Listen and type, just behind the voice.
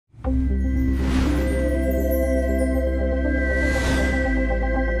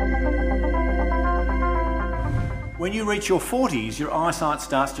you reach your 40s, your eyesight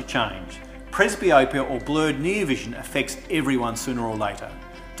starts to change. Presbyopia or blurred near vision affects everyone sooner or later.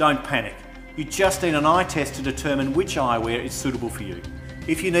 Don't panic. You just need an eye test to determine which eyewear is suitable for you.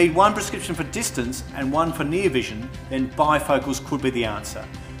 If you need one prescription for distance and one for near vision, then bifocals could be the answer.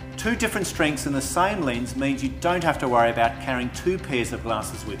 Two different strengths in the same lens means you don't have to worry about carrying two pairs of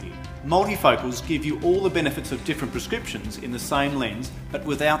glasses with you. Multifocals give you all the benefits of different prescriptions in the same lens, but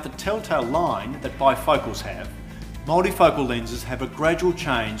without the telltale line that bifocals have. Multifocal lenses have a gradual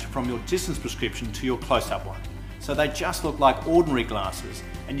change from your distance prescription to your close-up one. So they just look like ordinary glasses,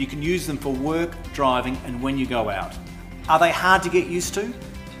 and you can use them for work, driving, and when you go out. Are they hard to get used to?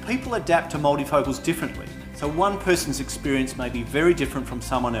 People adapt to multifocals differently, so one person's experience may be very different from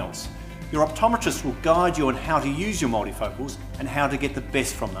someone else. Your optometrist will guide you on how to use your multifocals and how to get the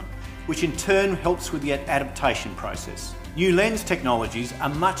best from them, which in turn helps with the adaptation process. New lens technologies are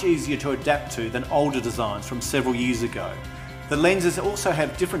much easier to adapt to than older designs from several years ago. The lenses also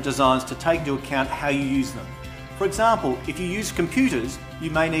have different designs to take into account how you use them. For example, if you use computers, you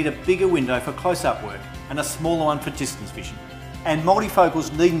may need a bigger window for close-up work and a smaller one for distance vision. And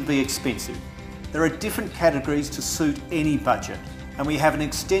multifocals needn't be expensive. There are different categories to suit any budget, and we have an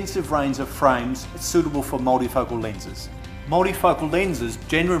extensive range of frames suitable for multifocal lenses. Multifocal lenses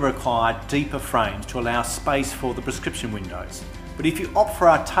generally require deeper frames to allow space for the prescription windows. But if you opt for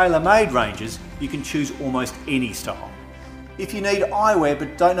our tailor-made ranges, you can choose almost any style. If you need eyewear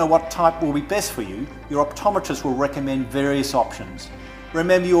but don't know what type will be best for you, your optometrist will recommend various options.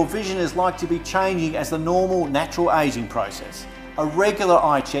 Remember, your vision is likely to be changing as the normal, natural aging process. A regular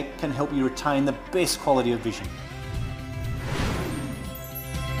eye check can help you retain the best quality of vision.